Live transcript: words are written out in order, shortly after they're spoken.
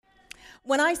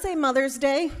When I say Mother's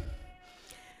Day,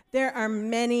 there are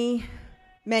many,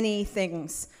 many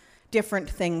things, different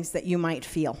things that you might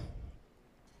feel.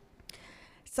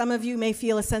 Some of you may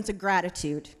feel a sense of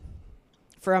gratitude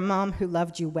for a mom who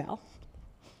loved you well.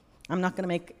 I'm not going to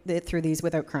make it through these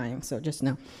without crying, so just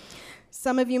know.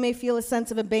 Some of you may feel a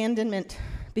sense of abandonment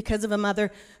because of a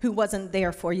mother who wasn't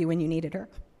there for you when you needed her.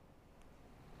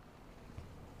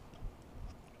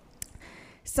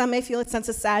 Some may feel a sense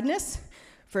of sadness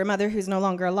for a mother who's no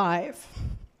longer alive.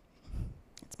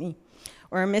 It's me.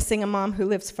 Or missing a mom who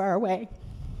lives far away.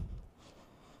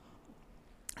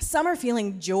 Some are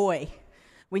feeling joy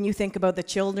when you think about the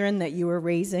children that you are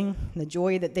raising, the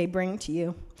joy that they bring to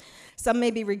you. Some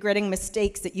may be regretting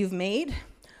mistakes that you've made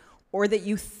or that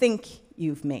you think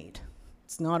you've made.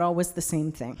 It's not always the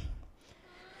same thing.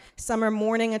 Some are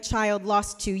mourning a child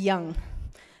lost too young,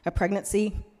 a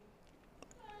pregnancy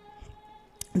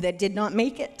that did not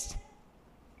make it,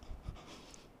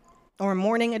 or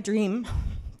mourning a dream,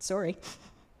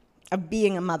 of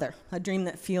being a mother, a dream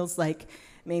that feels like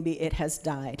maybe it has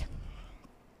died.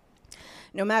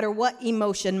 No matter what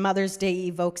emotion Mother's Day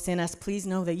evokes in us, please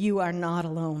know that you are not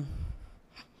alone.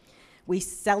 We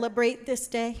celebrate this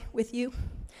day with you,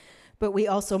 but we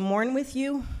also mourn with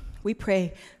you. We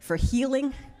pray for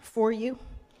healing for you.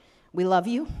 We love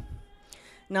you.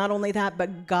 Not only that,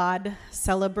 but God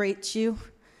celebrates you.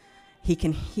 He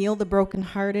can heal the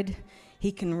brokenhearted.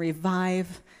 He can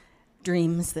revive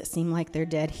dreams that seem like they're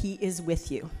dead. He is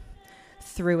with you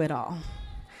through it all.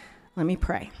 Let me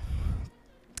pray.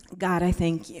 God, I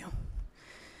thank you.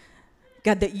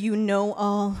 God, that you know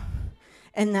all,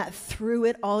 and that through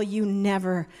it all, you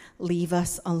never leave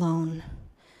us alone.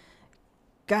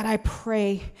 God, I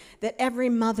pray that every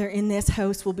mother in this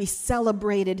house will be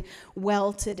celebrated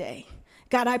well today.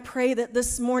 God, I pray that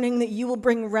this morning that you will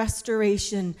bring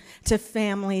restoration to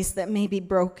families that may be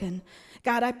broken.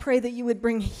 God, I pray that you would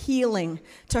bring healing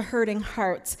to hurting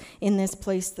hearts in this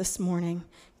place this morning.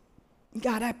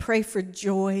 God, I pray for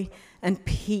joy and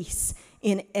peace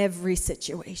in every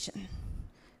situation.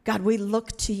 God, we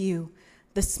look to you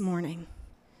this morning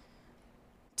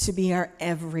to be our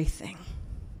everything.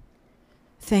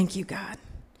 Thank you, God.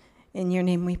 In your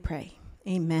name we pray.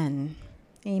 Amen.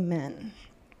 Amen.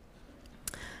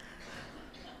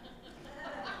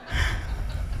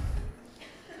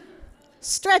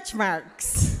 Stretch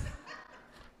marks.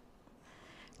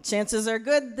 Chances are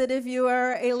good that if you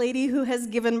are a lady who has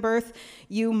given birth,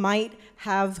 you might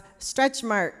have stretch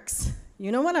marks.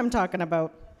 You know what I'm talking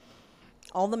about.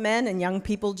 All the men and young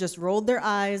people just rolled their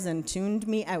eyes and tuned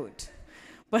me out.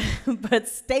 But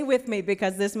stay with me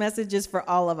because this message is for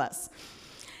all of us.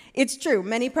 It's true,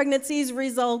 many pregnancies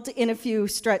result in a few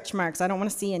stretch marks. I don't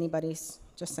want to see anybody's,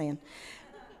 just saying.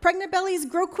 Pregnant bellies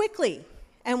grow quickly,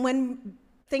 and when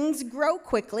things grow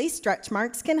quickly, stretch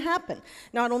marks can happen.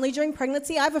 Not only during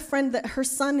pregnancy, I have a friend that her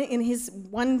son in his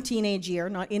one teenage year,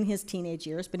 not in his teenage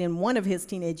years, but in one of his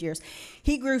teenage years,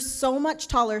 he grew so much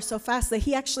taller so fast that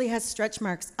he actually has stretch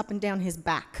marks up and down his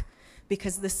back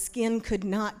because the skin could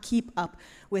not keep up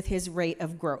with his rate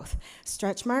of growth.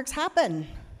 Stretch marks happen.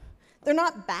 They're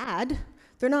not bad.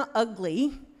 They're not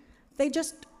ugly. They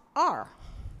just are.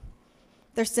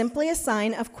 They're simply a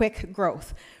sign of quick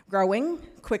growth. Growing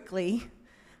quickly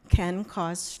can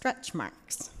cause stretch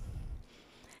marks.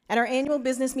 At our annual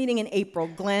business meeting in April,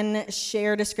 Glenn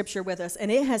shared a scripture with us, and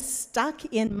it has stuck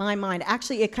in my mind.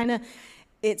 Actually,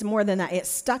 it's more than that. It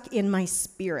stuck in my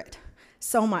spirit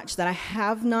so much that I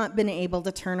have not been able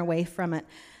to turn away from it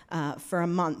for a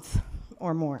month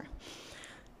or more.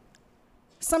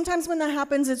 Sometimes when that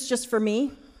happens, it's just for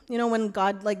me. You know, when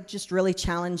God just really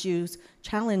challenges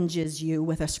you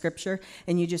with a scripture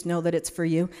and you just know that it's for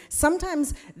you.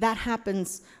 Sometimes that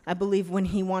happens, I believe, when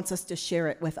he wants us to share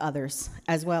it with others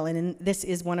as well. And this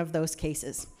is one of those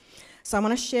cases. So I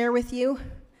want to share with you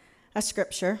a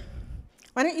scripture.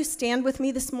 Why don't you stand with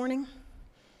me this morning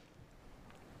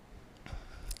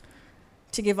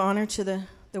to give honor to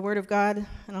the word of God,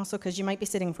 and also because you might be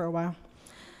sitting for a while.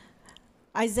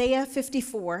 Isaiah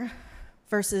 54.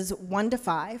 Verses 1 to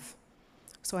 5.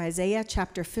 So Isaiah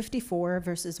chapter 54,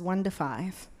 verses 1 to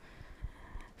 5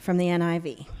 from the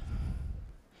NIV.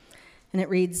 And it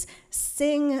reads,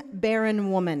 "Sing,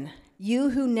 barren woman, you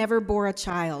who never bore a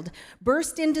child.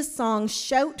 Burst into song,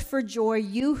 shout for joy,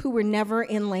 you who were never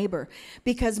in labor.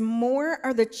 Because more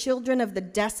are the children of the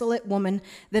desolate woman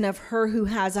than of her who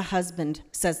has a husband,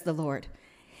 says the Lord.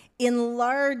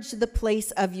 Enlarge the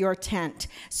place of your tent.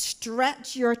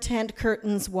 Stretch your tent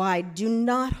curtains wide. Do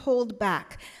not hold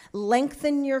back.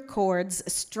 Lengthen your cords.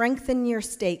 Strengthen your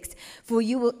stakes. For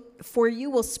you For you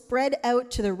will spread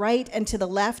out to the right and to the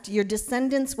left. Your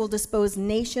descendants will dispose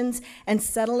nations and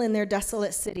settle in their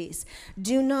desolate cities.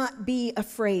 Do not be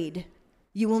afraid.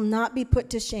 You will not be put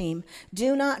to shame.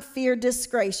 Do not fear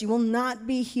disgrace. You will not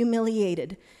be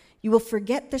humiliated. You will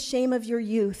forget the shame of your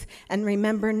youth and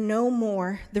remember no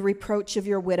more the reproach of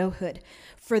your widowhood.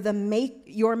 For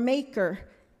your Maker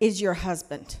is your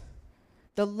husband.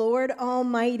 The Lord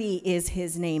Almighty is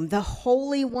his name. The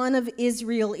Holy One of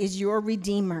Israel is your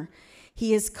Redeemer.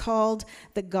 He is called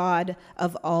the God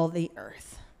of all the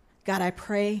earth. God, I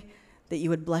pray that you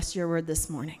would bless your word this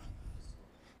morning.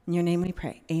 In your name we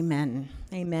pray. Amen.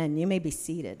 Amen. You may be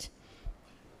seated.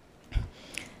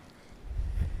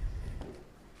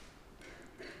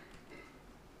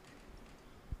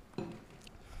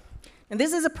 And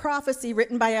this is a prophecy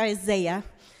written by Isaiah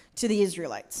to the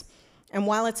Israelites. And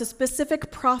while it's a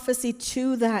specific prophecy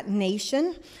to that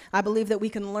nation, I believe that we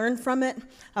can learn from it,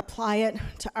 apply it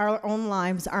to our own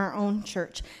lives, our own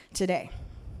church today.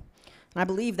 And I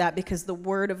believe that because the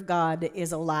Word of God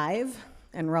is alive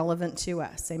and relevant to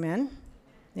us. Amen?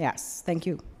 Yes, thank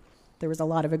you. There was a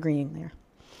lot of agreeing there.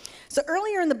 So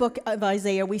earlier in the book of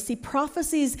Isaiah, we see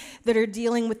prophecies that are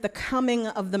dealing with the coming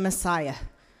of the Messiah,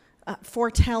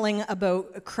 foretelling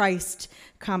about Christ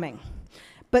coming.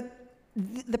 But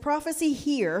the prophecy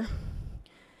here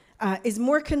is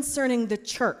more concerning the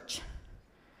church.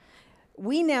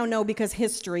 We now know, because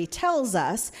history tells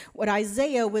us, what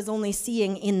Isaiah was only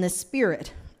seeing in the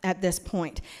spirit at this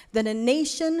point, that a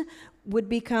nation would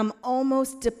become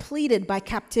almost depleted by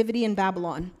captivity in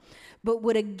Babylon, but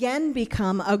would again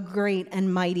become a great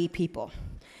and mighty people.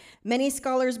 Many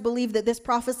scholars believe that this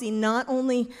prophecy not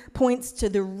only points to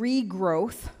the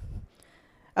regrowth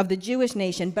of the Jewish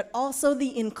nation, but also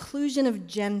the inclusion of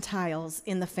Gentiles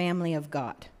in the family of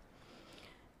God,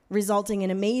 resulting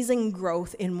in amazing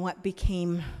growth in what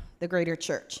became the greater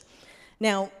church.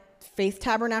 Now, Faith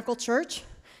Tabernacle Church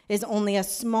is only a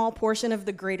small portion of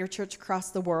the greater church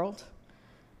across the world.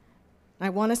 I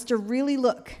want us to really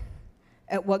look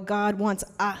at what God wants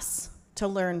us to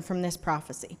learn from this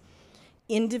prophecy.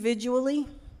 Individually,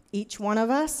 each one of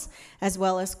us, as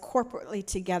well as corporately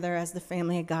together as the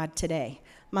family of God today.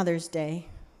 Mother's Day,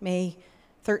 May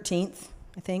 13th,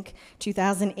 I think,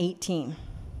 2018.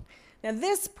 Now,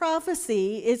 this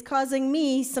prophecy is causing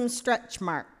me some stretch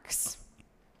marks,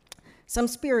 some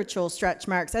spiritual stretch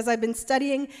marks. As I've been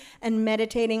studying and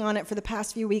meditating on it for the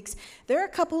past few weeks, there are a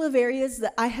couple of areas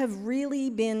that I have really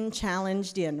been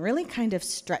challenged in, really kind of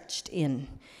stretched in.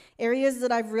 Areas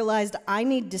that I've realized I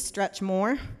need to stretch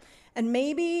more. And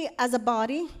maybe as a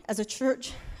body, as a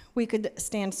church, we could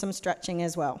stand some stretching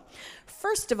as well.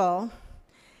 First of all,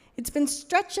 it's been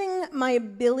stretching my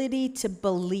ability to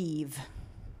believe.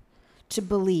 To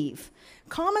believe.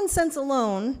 Common sense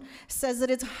alone says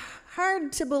that it's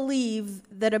hard to believe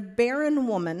that a barren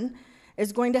woman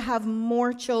is going to have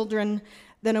more children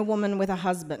than a woman with a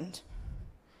husband.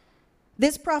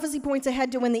 This prophecy points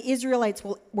ahead to when the Israelites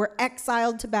were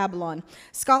exiled to Babylon.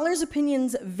 Scholars'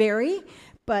 opinions vary,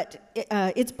 but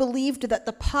it's believed that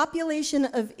the population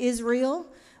of Israel,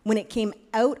 when it came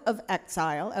out of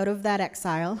that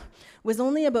exile, was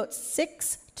only about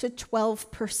 6 to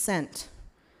 12%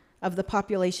 of the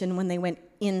population when they went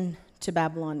into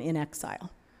Babylon in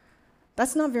exile.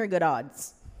 That's not very good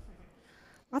odds.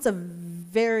 That's a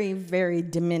very, very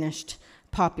diminished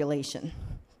population.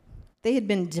 They had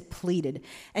been depleted.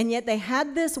 And yet they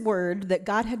had this word that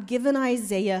God had given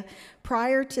Isaiah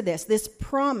prior to this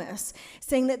promise,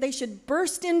 saying that they should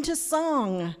burst into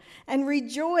song and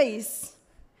rejoice,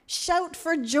 shout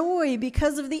for joy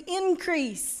because of the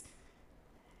increase.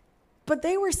 But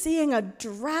they were seeing a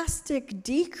drastic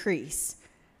decrease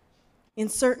in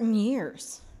certain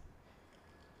years.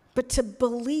 But to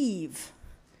believe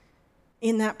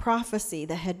in that prophecy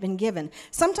that had been given.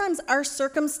 Sometimes our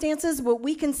circumstances, what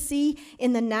we can see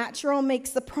in the natural, makes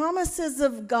the promises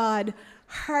of God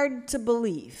hard to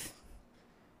believe.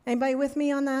 Anybody with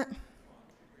me on that?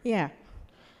 Yeah.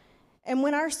 And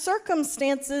when our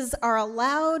circumstances are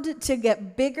allowed to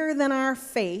get bigger than our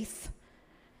faith,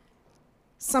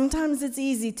 sometimes it's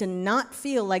easy to not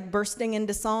feel like bursting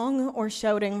into song or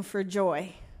shouting for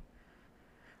joy.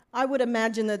 I would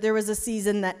imagine that there was a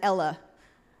season that Ella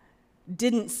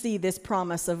didn't see this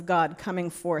promise of God coming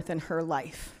forth in her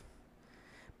life.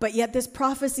 But yet this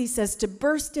prophecy says to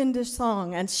burst into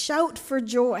song and shout for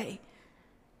joy.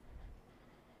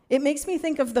 It makes me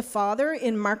think of the father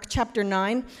in Mark chapter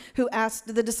 9 who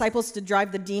asked the disciples to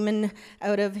drive the demon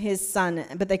out of his son,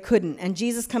 but they couldn't. And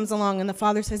Jesus comes along and the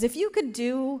father says, if you could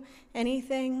do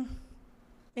anything,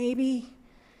 maybe.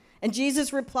 And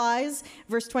Jesus replies,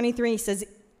 verse 23, he says,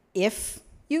 if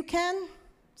you can.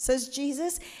 says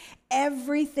Jesus.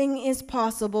 Everything is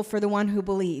possible for the one who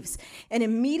believes. And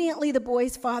immediately the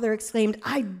boy's father exclaimed,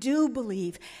 I do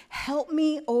believe. Help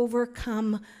me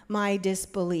overcome my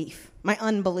disbelief, my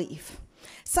unbelief.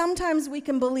 Sometimes we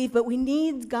can believe, but we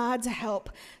need God's help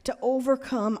to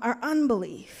overcome our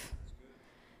unbelief.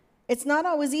 It's not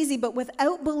always easy, but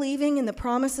without believing in the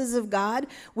promises of God,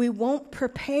 we won't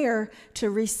prepare to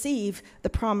receive the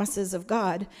promises of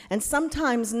God. And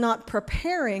sometimes not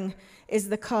preparing is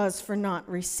the cause for not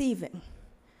receiving.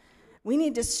 We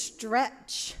need to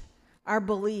stretch our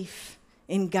belief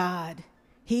in God.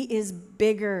 He is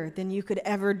bigger than you could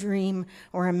ever dream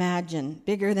or imagine,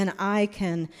 bigger than I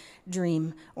can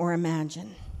dream or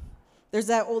imagine. There's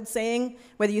that old saying,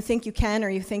 whether you think you can or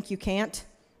you think you can't,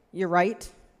 you're right.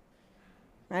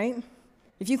 Right?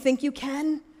 If you think you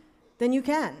can, then you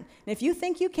can. And if you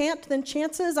think you can't, then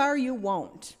chances are you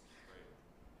won't.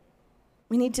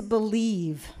 We need to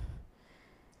believe.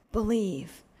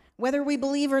 Believe. Whether we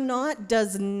believe or not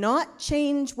does not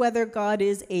change whether God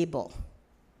is able.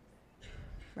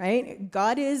 Right?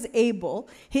 God is able.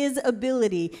 His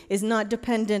ability is not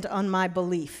dependent on my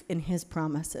belief in his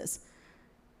promises.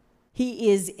 He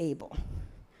is able.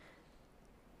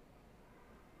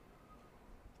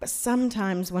 But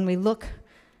sometimes when we look,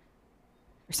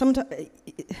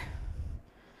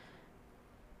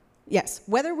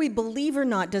 whether we believe or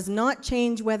not does not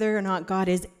change whether or not God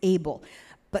is able.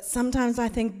 But sometimes I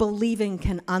think believing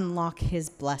can unlock his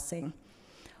blessing.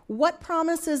 What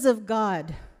promises of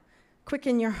God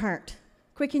quicken your heart,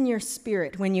 quicken your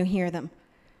spirit when you hear them?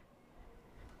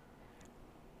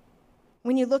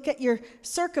 When you look at your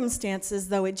circumstances,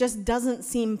 though, it just doesn't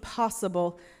seem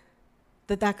possible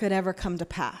that could ever come to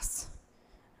pass.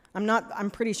 I'm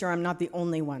pretty sure I'm not the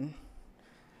only one.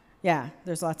 Yeah,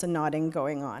 there's lots of nodding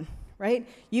going on. Right?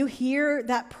 You hear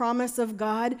that promise of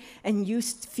God and you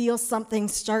feel something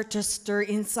start to stir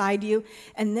inside you,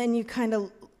 and then you kind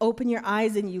of open your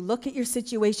eyes and you look at your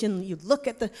situation, you look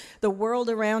at the world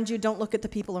around you, don't look at the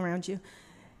people around you,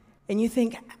 and you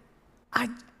think, I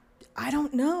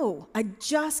don't know. I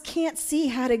just can't see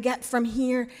how to get from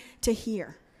here to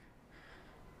here.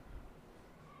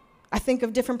 I think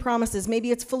of different promises.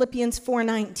 Maybe it's Philippians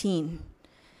 4:19.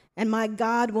 And my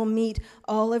God will meet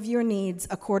all of your needs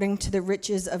according to the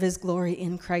riches of his glory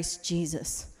in Christ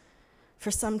Jesus.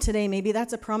 For some today, maybe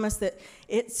that's a promise that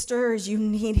it stirs. You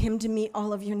need him to meet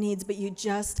all of your needs, but you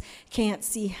just can't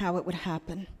see how it would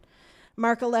happen.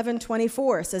 Mark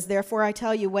 11:24 says, therefore I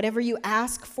tell you, whatever you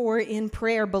ask for in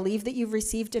prayer, believe that you've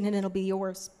received it and it'll be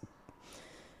yours.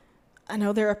 I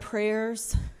know there are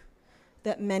prayers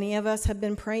that many of us have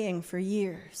been praying for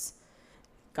years.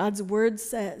 God's word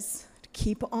says,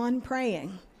 keep on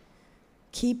praying.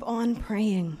 Keep on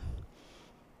praying.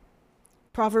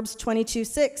 Proverbs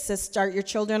 22:6 says, start your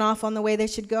children off on the way they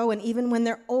should go, and even when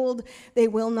they're old, they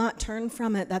will not turn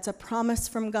from it. That's a promise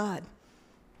from God.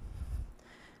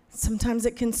 Sometimes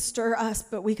it can stir us,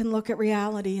 but we can look at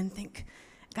reality and think,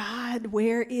 God,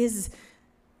 where is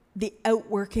the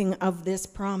outworking of this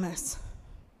promise?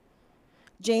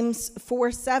 James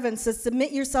 4:7 says,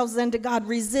 submit yourselves then to God,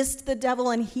 resist the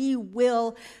devil, and he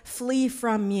will flee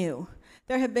from you.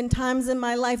 There have been times in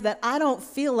my life that I don't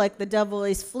feel like the devil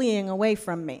is fleeing away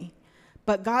from me.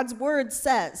 But God's word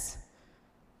says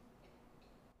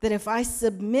that if I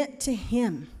submit to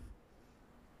him,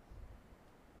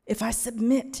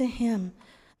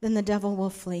 then the devil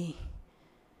will flee.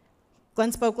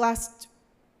 Glenn spoke last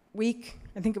week,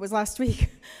 I think it was last week,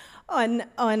 on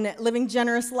living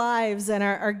generous lives and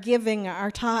our giving, our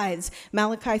tithes.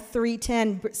 Malachi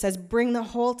 3:10 says, bring the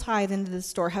whole tithe into the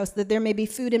storehouse, that there may be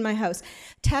food in my house.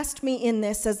 Test me in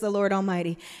this, says the Lord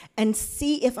Almighty, and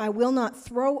see if I will not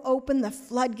throw open the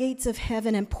floodgates of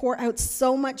heaven and pour out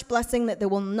so much blessing that there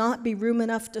will not be room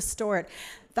enough to store it.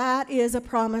 That is a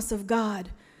promise of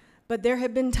God. But there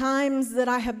have been times that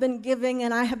I have been giving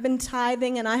and I have been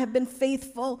tithing and I have been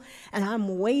faithful, and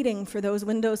I'm waiting for those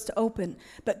windows to open.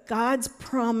 But God's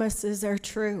promises are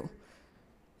true.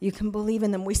 You can believe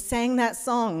in them. We sang that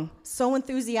song so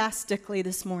enthusiastically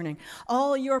this morning.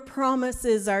 All your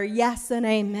promises are yes and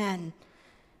amen.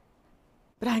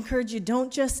 But I encourage you,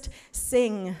 don't just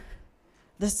sing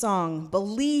the song.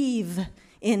 Believe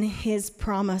in his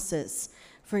promises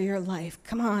for your life.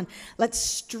 Come on, let's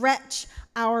stretch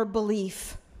our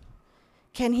belief.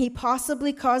 Can he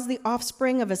possibly cause the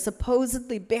offspring of a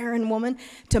supposedly barren woman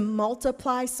to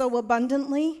multiply so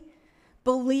abundantly?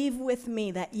 Believe with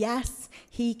me that yes,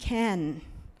 he can.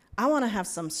 I want to have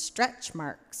some stretch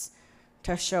marks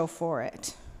to show for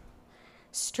it.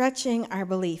 Stretching our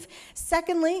belief.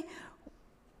 Secondly,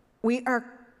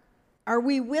 are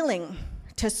we willing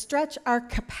to stretch our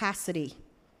capacity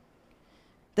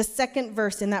The second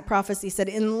verse in that prophecy said,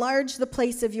 enlarge the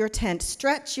place of your tent,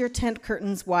 stretch your tent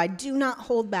curtains wide, do not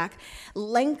hold back,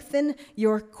 lengthen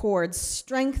your cords,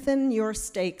 strengthen your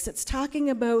stakes. It's talking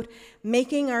about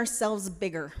making ourselves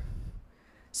bigger,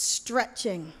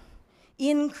 stretching,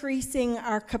 increasing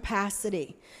our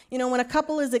capacity. You know, when a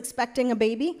couple is expecting a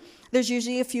baby, there's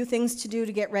usually a few things to do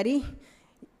to get ready.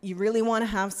 You really want to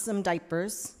have some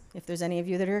diapers, if there's any of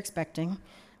you that are expecting.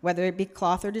 Whether it be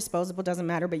cloth or disposable, doesn't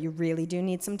matter, but you really do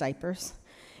need some diapers.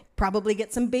 Probably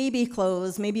get some baby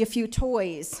clothes, maybe a few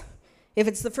toys. If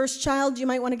it's the first child, you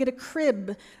might want to get a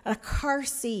crib, a car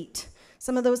seat,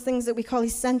 some of those things that we call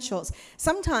essentials.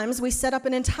 Sometimes we set up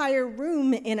an entire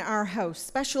room in our house,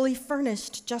 specially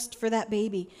furnished just for that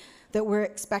baby that we're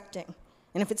expecting.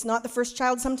 And if it's not the first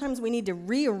child, sometimes we need to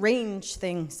rearrange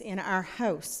things in our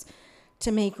house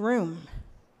to make room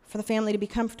for the family to be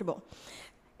comfortable.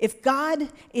 If God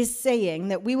is saying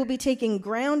that we will be taking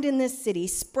ground in this city,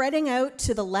 spreading out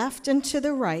to the left and to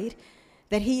the right,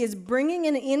 that he is bringing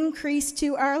an increase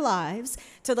to our lives,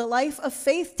 to the life of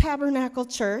Faith Tabernacle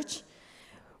Church,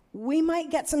 we might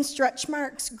get some stretch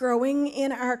marks growing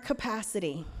in our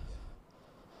capacity.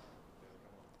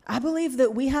 I believe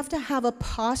that we have to have a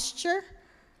posture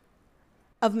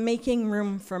of making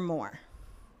room for more.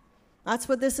 That's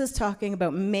what this is talking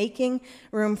about, making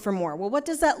room for more. Well, what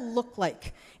does that look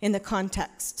like in the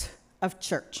context of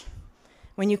church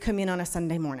when you come in on a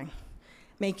Sunday morning?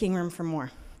 Making room for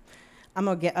more. I'm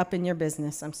going to get up in your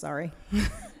business, I'm sorry.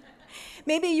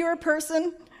 Maybe you're a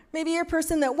person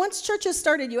that once church has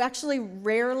started, you actually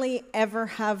rarely ever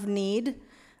have need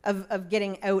of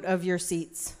getting out of your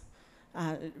seats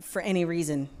for any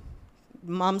reason.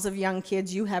 Moms of young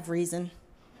kids, you have reason.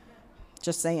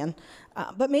 Just saying.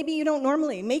 But maybe you don't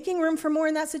normally. Making room for more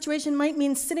in that situation might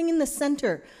mean sitting in the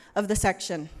center of the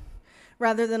section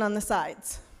rather than on the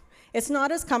sides. It's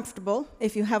not as comfortable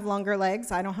if you have longer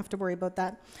legs. I don't have to worry about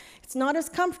that. It's not as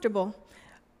comfortable.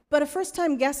 But a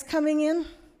first-time guest coming in,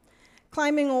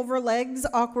 climbing over legs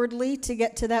awkwardly to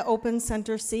get to that open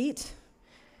center seat.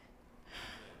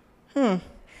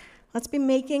 Let's be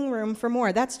making room for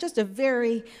more. That's just a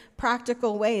very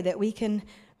practical way that we can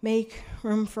make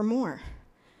room for more.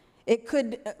 It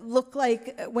could look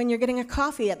like when you're getting a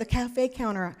coffee at the cafe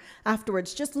counter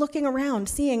afterwards, just looking around,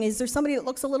 seeing, is there somebody that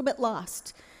looks a little bit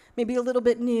lost, maybe a little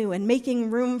bit new, and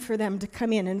making room for them to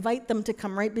come in, invite them to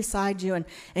come right beside you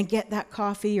and get that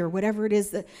coffee or whatever it is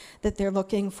that they're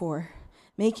looking for.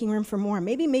 Making room for more.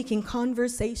 Maybe making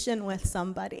conversation with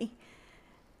somebody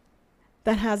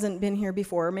that hasn't been here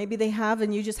before. Or maybe they have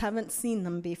and you just haven't seen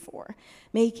them before.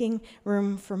 Making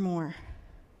room for more.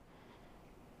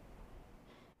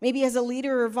 Maybe as a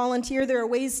leader or volunteer, there are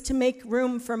ways to make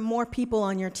room for more people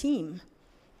on your team.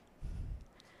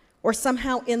 Or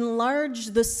somehow enlarge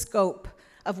the scope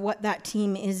of what that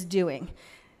team is doing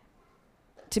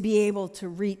to be able to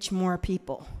reach more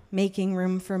people. Making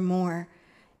room for more.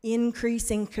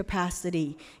 Increasing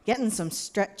capacity. Getting some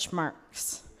stretch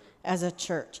marks as a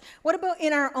church. What about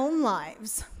in our own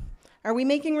lives? Are we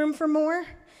making room for more?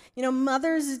 You know,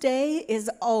 Mother's Day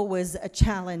is always a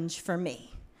challenge for me.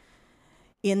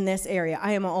 In this area,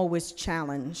 I am always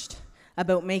challenged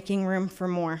about making room for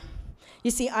more. You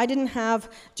see, I didn't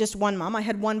have just one mom. I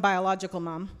had one biological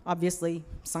mom. Obviously,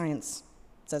 science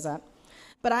says that.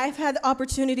 But I've had the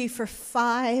opportunity for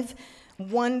 5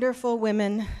 wonderful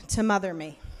women to mother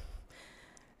me.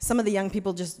 Some of the young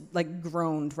people just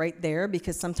groaned right there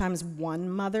because sometimes one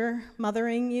mother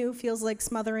mothering you feels like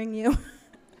smothering you.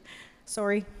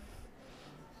 Sorry.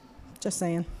 Just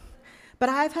saying. But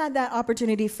I've had that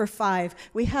opportunity for 5.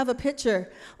 We have a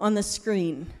picture on the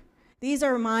screen. These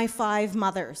are my 5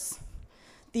 mothers.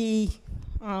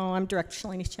 I'm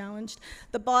directionally challenged.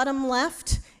 The bottom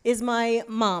left is my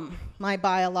mom, my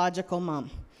biological mom.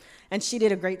 And she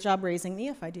did a great job raising me,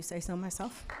 if I do say so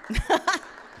myself.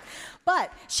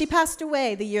 But she passed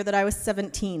away the year that I was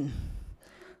 17.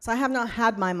 So I have not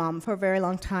had my mom for a very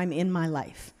long time in my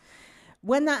life.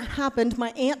 When that happened,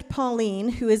 my Aunt Pauline,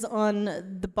 who is on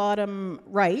the bottom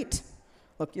right,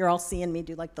 look, you're all seeing me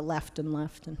do the left.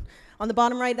 And on the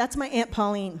bottom right, that's my Aunt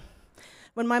Pauline.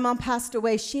 When my mom passed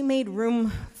away, she made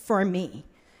room for me.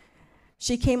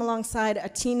 She came alongside a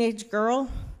teenage girl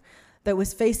that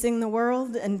was facing the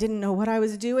world and didn't know what I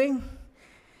was doing.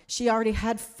 She already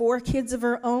had 4 kids of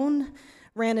her own,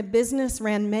 ran a business,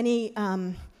 ran many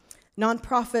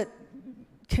nonprofit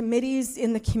committees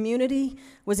in the community,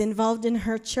 was involved in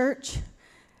her church,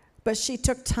 but she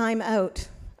took time out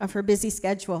of her busy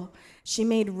schedule. She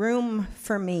made room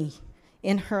for me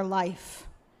in her life.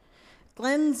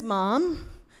 Glenn's mom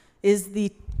is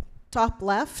the top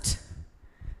left.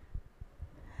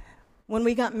 When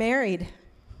we got married,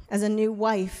 as a new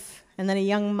wife and then a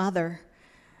young mother.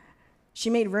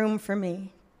 She made room for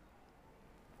me,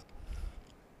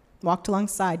 walked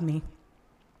alongside me,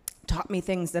 taught me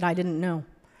things that I didn't know,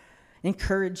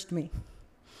 encouraged me.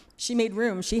 She made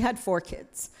room. She had 4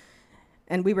 kids,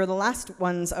 and we were the last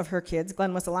ones of her kids.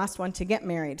 Glenn was the last one to get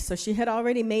married, so she had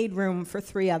already made room for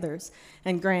 3 others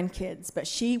and grandkids, but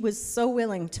she was so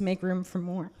willing to make room for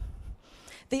more.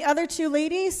 The other 2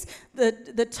 ladies,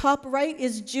 the top right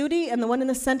is Judy, and the one in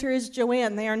the center is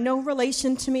Joanne. They are no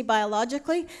relation to me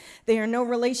biologically. They are no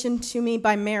relation to me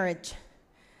by marriage.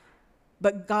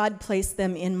 But God placed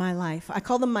them in my life. I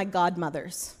call them my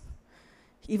godmothers,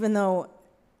 even though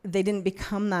they didn't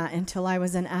become that until I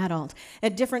was an adult.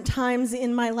 At different times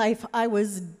in my life, I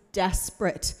was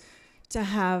desperate to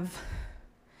have,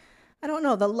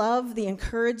 the love, the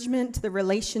encouragement, the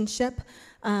relationship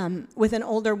with an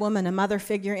older woman, a mother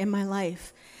figure in my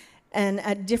life. And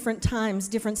at different times,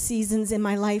 different seasons in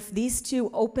my life, these 2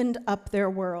 opened up their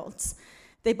worlds.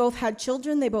 They both had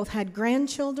children, they both had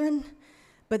grandchildren,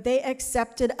 but they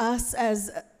accepted us as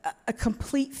a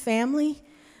complete family.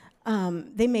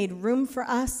 They made room for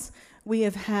us. We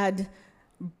have had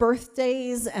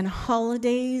birthdays and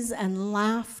holidays and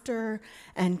laughter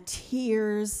and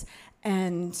tears,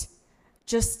 and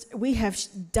we have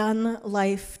done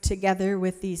life together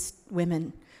with these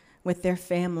women, with their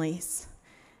families.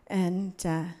 And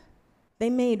they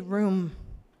made room.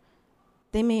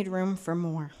 They made room for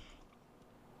more.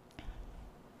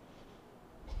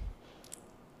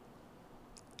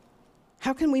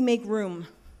 How can we make room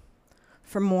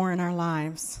for more in our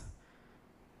lives?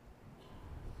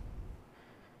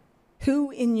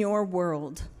 Who in your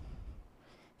world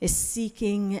is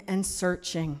seeking and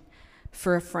searching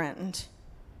for a friend?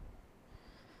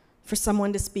 For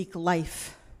someone to speak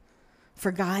life,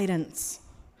 for guidance?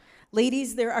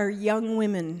 Ladies, there are young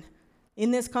women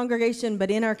in this congregation, but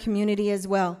in our community as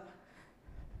well,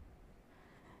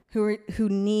 who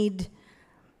need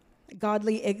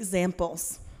godly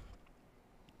examples.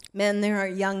 Men, there are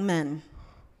young men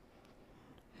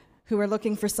who are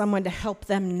looking for someone to help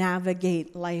them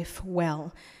navigate life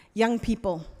well. Young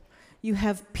people, you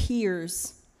have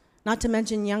peers, not to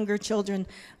mention younger children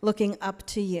looking up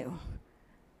to you.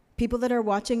 People that are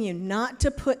watching you, not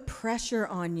to put pressure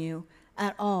on you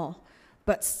at all,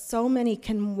 but so many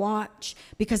can watch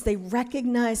because they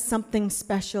recognize something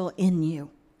special in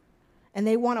you. And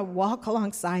they want to walk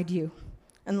alongside you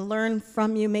and learn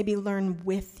from you, maybe learn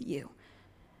with you.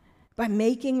 By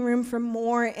making room for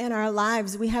more in our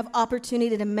lives, we have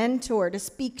opportunity to mentor, to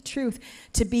speak truth,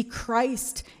 to be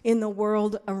Christ in the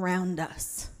world around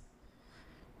us.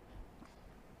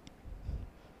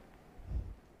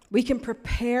 We can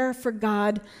prepare for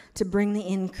God to bring the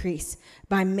increase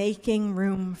by making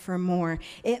room for more.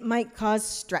 It might cause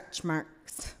stretch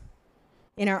marks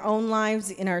in our own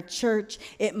lives, in our church.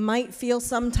 It might feel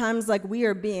sometimes like we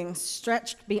are being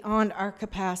stretched beyond our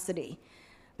capacity.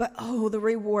 But the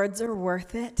rewards are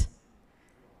worth it.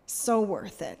 So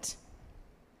worth it.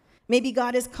 Maybe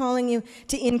God is calling you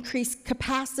to increase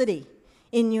capacity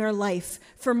in your life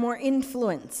for more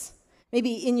influence.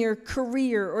 Maybe in your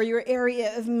career or your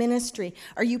area of ministry.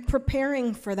 Are you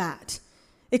preparing for that?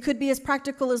 It could be as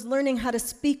practical as learning how to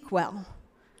speak well,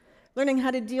 learning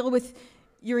how to deal with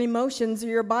your emotions or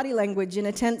your body language in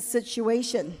a tense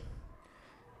situation.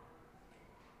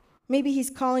 Maybe he's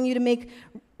calling you to make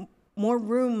more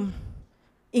room,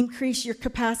 increase your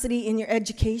capacity in your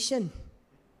education.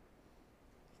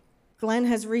 Glenn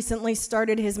has recently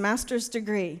started his master's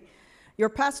degree. Your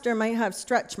pastor might have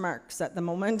stretch marks at the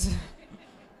moment.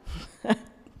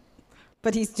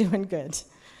 But he's doing good.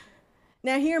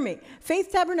 Now hear me.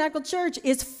 Faith Tabernacle Church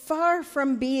is far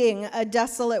from being a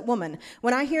desolate woman.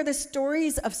 When I hear the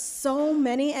stories of so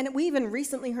many, and we even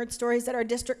recently heard stories at our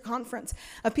district conference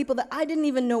of people that I didn't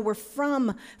even know were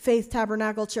from Faith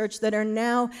Tabernacle Church that are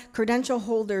now credential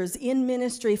holders in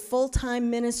ministry,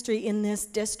 full-time ministry in this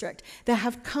district, that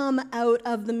have come out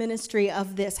of the ministry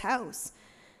of this house.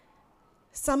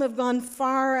 Some have gone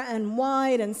far and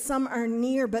wide, and some are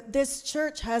near, but this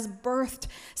church has birthed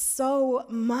so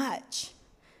much.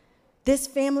 This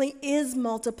family is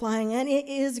multiplying, and it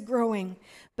is growing.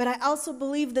 But I also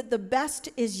believe that the best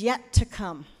is yet to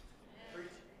come.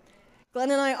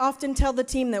 Glenn and I often tell the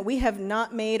team that we have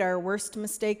not made our worst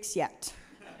mistakes yet.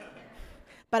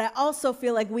 But I also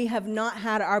feel like we have not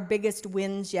had our biggest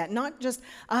wins yet. Not just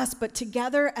us, but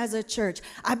together as a church.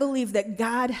 I believe that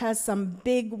God has some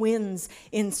big wins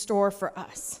in store for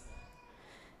us.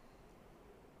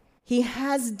 He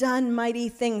has done mighty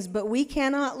things, but we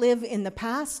cannot live in the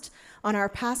past on our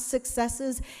past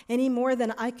successes any more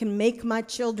than I can make my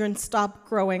children stop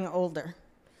growing older.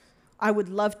 I would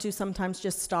love to sometimes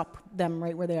just stop them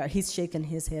right where they are. He's shaking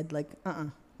his head like,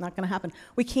 not going to happen.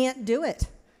 We can't do it.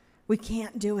 We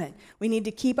can't do it. We need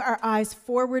to keep our eyes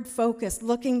forward focused,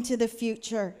 looking to the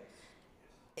future.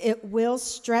 It will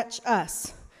stretch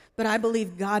us, but I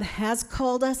believe God has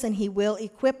called us and he will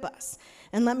equip us.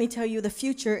 And let me tell you, the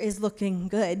future is looking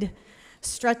good,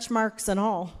 stretch marks and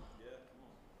all.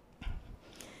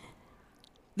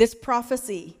 This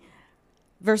prophecy,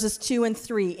 verses 2 and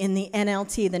 3 in the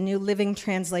NLT, the New Living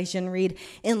Translation, read,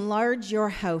 "Enlarge your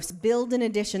house, build an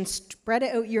addition, spread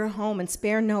out your home, and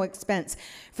spare no expense,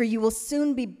 for you will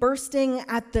soon be bursting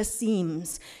at the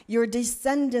seams. Your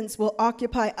descendants will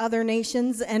occupy other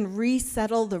nations and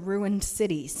resettle the ruined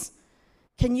cities."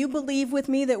 Can you believe with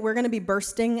me that we're going to be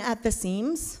bursting at the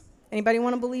seams? Anybody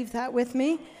want to believe that with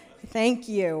me? Thank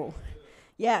you.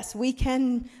 Yes, we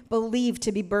can believe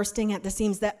to be bursting at the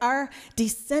seams, that our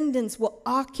descendants will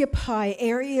occupy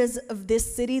areas of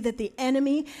this city that the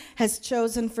enemy has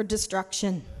chosen for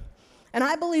destruction. And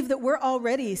I believe that we're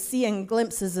already seeing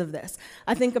glimpses of this.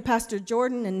 I think of Pastor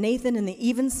Jordan and Nathan and the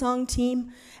Evensong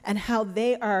team and how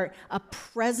they are a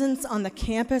presence on the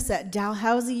campus at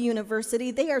Dalhousie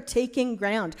University. They are taking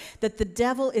ground that the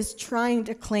devil is trying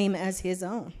to claim as his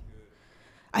own.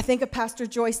 I think of Pastor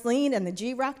Joyce Lean and the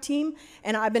G-Rock team,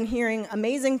 and I've been hearing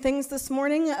amazing things this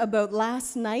morning about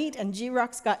last night and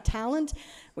G-Rock's Got Talent.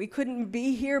 We couldn't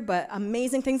be here, but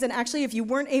amazing things. And actually, if you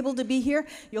weren't able to be here,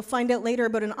 you'll find out later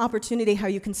about an opportunity how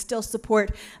you can still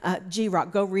support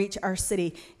G-Rock. Go reach our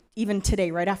city, even today,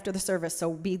 right after the service.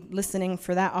 So be listening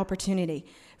for that opportunity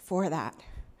for that.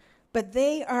 But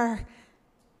they are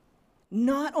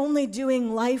not only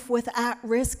doing life with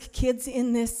at-risk kids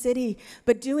in this city,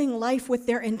 but doing life with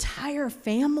their entire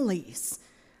families.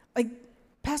 Like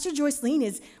Pastor Joyce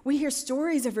Lean we hear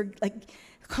stories of her, like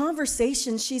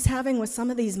conversations she's having with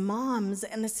some of these moms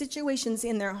and the situations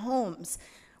in their homes.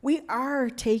 We are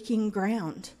taking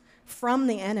ground from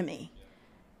the enemy.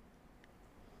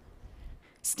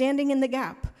 Standing in the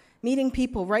gap, meeting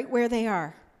people right where they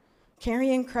are,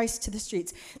 carrying Christ to the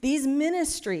streets. These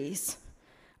ministries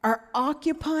are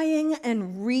occupying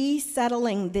and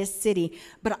resettling this city.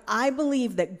 But I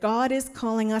believe that God is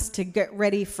calling us to get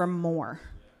ready for more.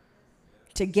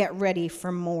 To get ready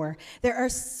for more. There are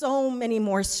so many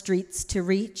more streets to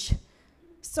reach,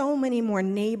 so many more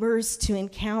neighbors to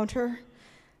encounter,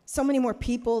 so many more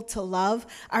people to love.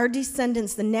 Our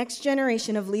descendants, the next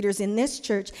generation of leaders in this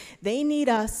church, they need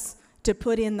us to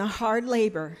put in the hard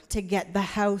labor to get the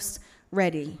house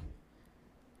ready,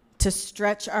 to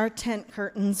stretch our tent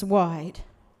curtains wide.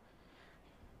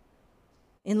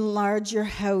 Enlarge your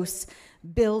house,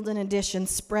 build an addition,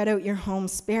 spread out your home,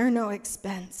 spare no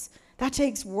expense. That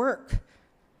takes work.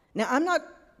 Now,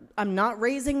 I'm not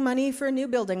raising money for a new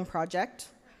building project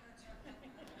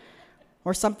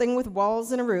or something with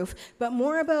walls and a roof, but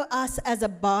more about us as a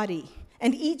body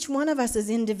and each one of us as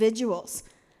individuals.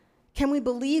 Can we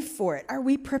believe for it? Are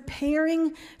we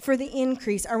preparing for the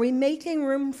increase? Are we making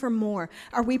room for more?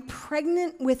 Are we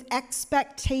pregnant with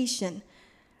expectation?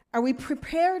 Are we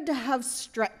prepared to have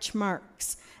stretch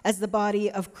marks as the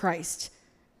body of Christ?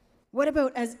 What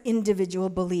about as individual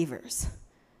believers?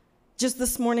 Just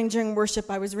this morning during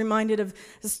worship, I was reminded of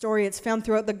the story. It's found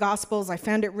throughout the Gospels. I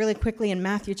found it really quickly in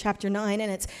Matthew chapter 9,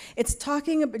 and it's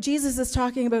talking about, Jesus is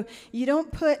talking about, you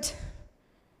don't put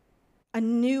a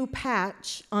new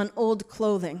patch on old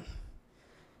clothing.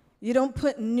 You don't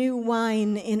put new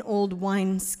wine in old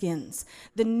wineskins.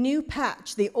 The new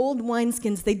patch, the old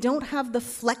wineskins, they don't have the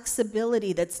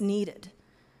flexibility that's needed.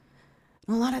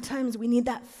 And a lot of times we need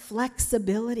that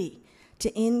flexibility to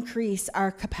increase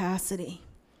our capacity.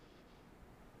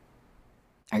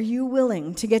 Are you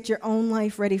willing to get your own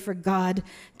life ready for God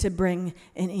to bring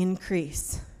an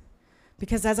increase?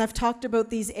 Because as I've talked about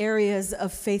these areas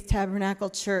of Faith Tabernacle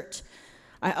Church,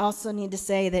 I also need to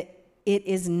say that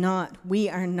we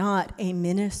are not a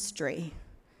ministry.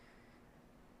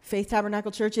 Faith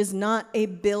Tabernacle Church is not a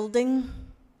building.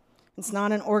 It's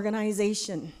not an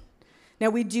organization. Now,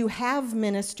 we do have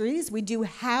ministries. We do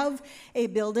have a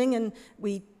building, and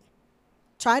we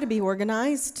try to be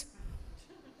organized.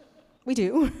 We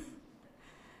do.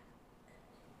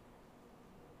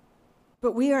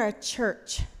 But we are a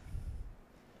church.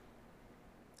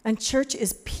 And church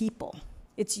is people.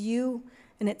 It's you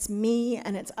and it's me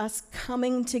and it's us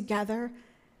coming together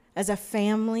as a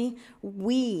family.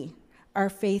 We are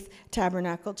Faith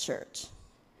Tabernacle Church.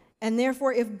 And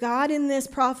therefore, if God in this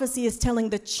prophecy is telling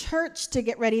the church to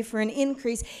get ready for an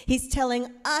increase, he's telling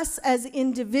us as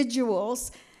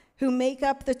individuals who make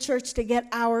up the church to get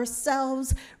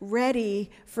ourselves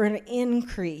ready for an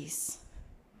increase.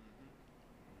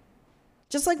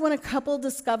 Just like when a couple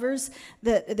discovers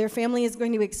that their family is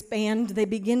going to expand, they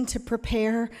begin to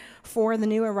prepare for the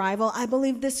new arrival. I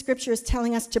believe this scripture is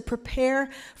telling us to prepare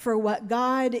for what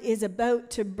God is about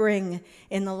to bring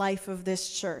in the life of this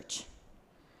church.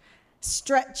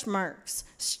 Stretch marks,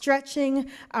 stretching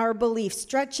our belief,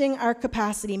 stretching our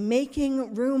capacity,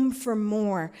 making room for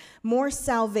more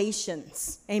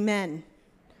salvations. Amen.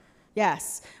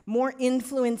 Yes, more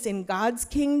influence in God's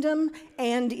kingdom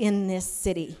and in this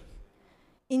city.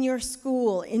 In your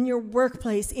school, in your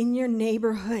workplace, in your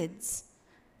neighborhoods.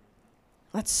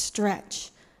 Let's stretch.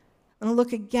 I'm going to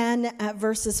look again at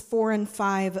verses 4 and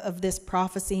 5 of this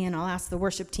prophecy, and I'll ask the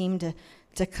worship team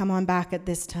to come on back at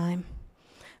this time.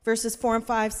 Verses 4 and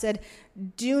 5 said,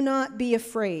 "Do not be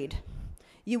afraid.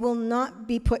 You will not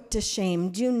be put to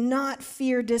shame. Do not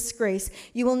fear disgrace.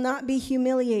 You will not be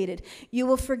humiliated. You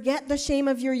will forget the shame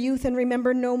of your youth and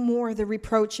remember no more the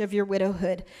reproach of your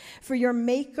widowhood. For your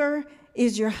Maker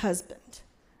is your husband.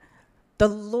 The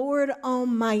Lord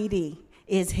Almighty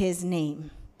is his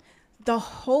name. The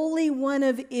Holy One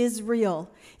of Israel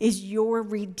is your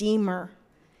Redeemer.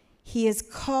 He is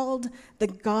called the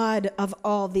God of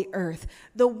all the earth,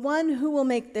 the one who will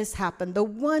make this happen, the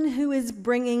one who is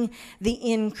bringing the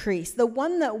increase, the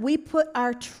one that we put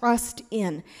our trust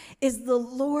in is the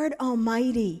Lord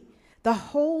Almighty, the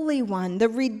Holy One, the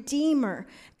Redeemer,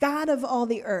 God of all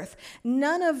the earth.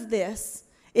 None of this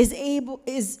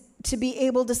is to be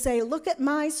able to say, look at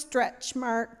my stretch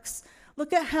marks.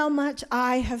 Look at how much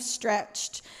I have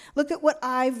stretched. Look at what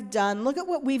I've done. Look at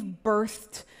what we've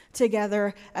birthed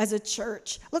together as a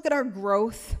church. Look at our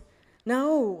growth.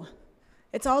 No,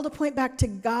 it's all to point back to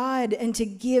God and to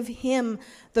give him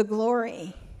the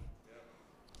glory.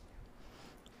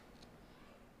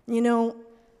 You know,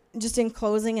 just in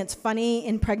closing, it's funny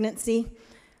in pregnancy,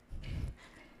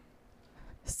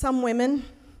 some women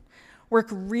work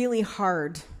really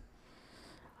hard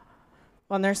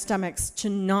on their stomachs to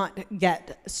not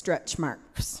get stretch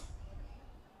marks.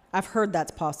 I've heard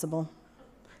that's possible.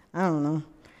 I don't know.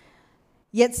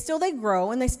 Yet still they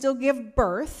grow and they still give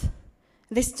birth.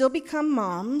 They still become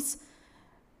moms.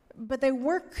 But they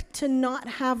work to not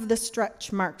have the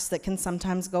stretch marks that can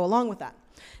sometimes go along with that.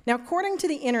 Now, according to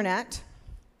the internet,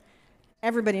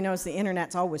 everybody knows the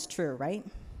internet's always true, right?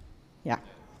 Yeah.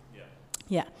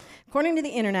 According to the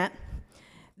internet,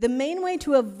 the main way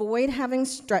to avoid having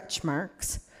stretch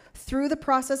marks through the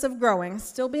process of growing,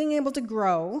 still being able to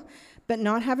grow, but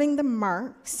not having the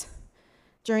marks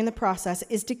during the process,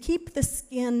 is to keep the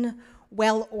skin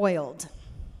well oiled.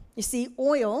 You see,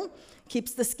 oil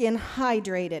keeps the skin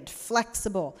hydrated,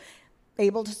 flexible,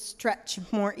 able to stretch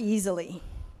more easily.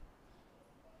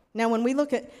 Now, when we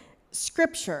look at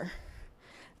Scripture,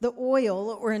 the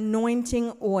oil or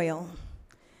anointing oil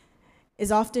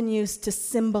is often used to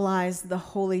symbolize the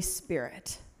Holy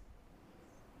Spirit.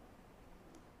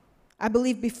 I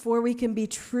believe before we can be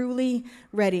truly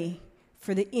ready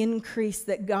for the increase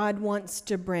that God wants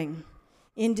to bring,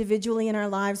 individually in our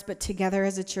lives, but together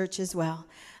as a church as well,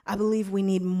 I believe we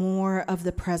need more of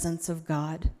the presence of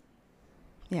God.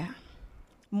 Yeah.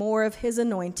 More of his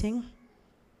anointing,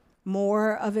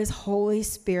 more of his Holy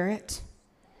Spirit.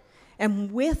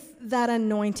 And with that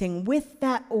anointing, with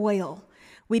that oil,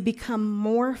 we become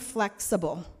more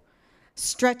flexible.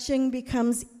 Stretching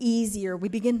becomes easier. We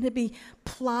begin to be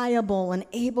pliable and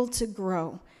able to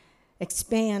grow,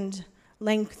 expand,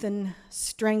 lengthen,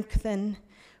 strengthen,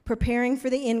 preparing for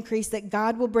the increase that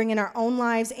God will bring in our own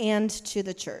lives and to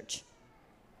the church.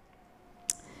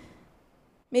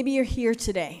 Maybe you're here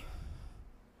today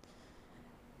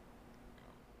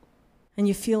and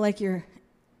you feel like you're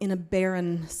in a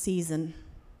barren season.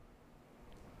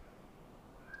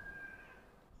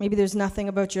 Maybe there's nothing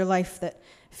about your life that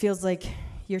feels like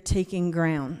you're taking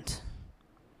ground.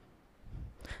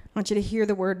 I want you to hear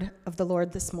the word of the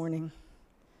Lord this morning,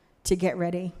 to get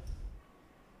ready,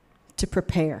 to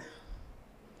prepare.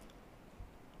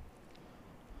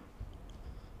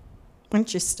 Why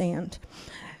don't you stand?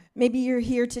 Maybe you're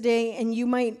here today and you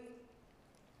might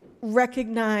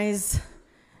recognize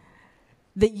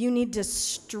that you need to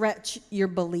stretch your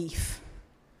belief,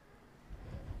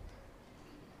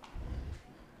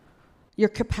 your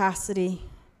capacity,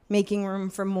 making room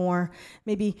for more,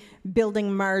 maybe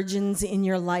building margins in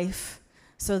your life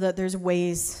so that there's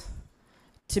ways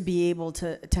to be able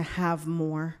to have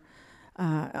more.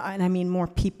 And I mean more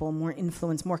people, more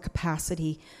influence, more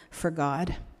capacity for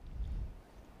God.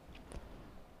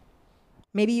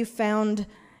 Maybe you found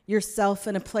yourself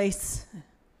in a place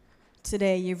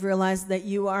today, you've realized that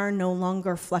you are no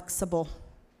longer flexible.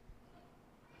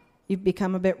 You've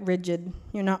become a bit rigid.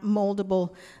 You're not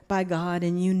moldable by God,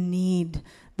 and you need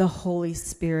the Holy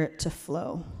Spirit to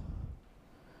flow.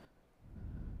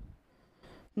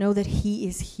 Know that He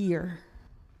is here.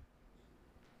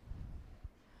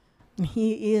 And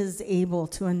He is able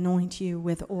to anoint you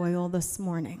with oil this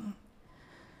morning.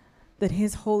 That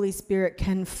His Holy Spirit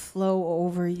can flow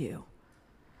over you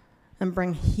and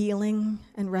bring healing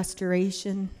and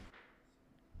restoration.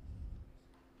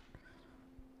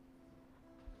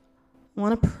 I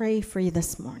want to pray for you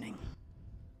this morning.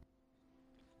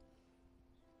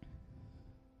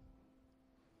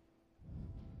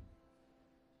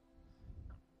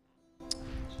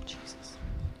 Jesus.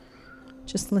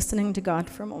 Just listening to God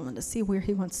for a moment to see where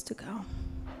He wants to go.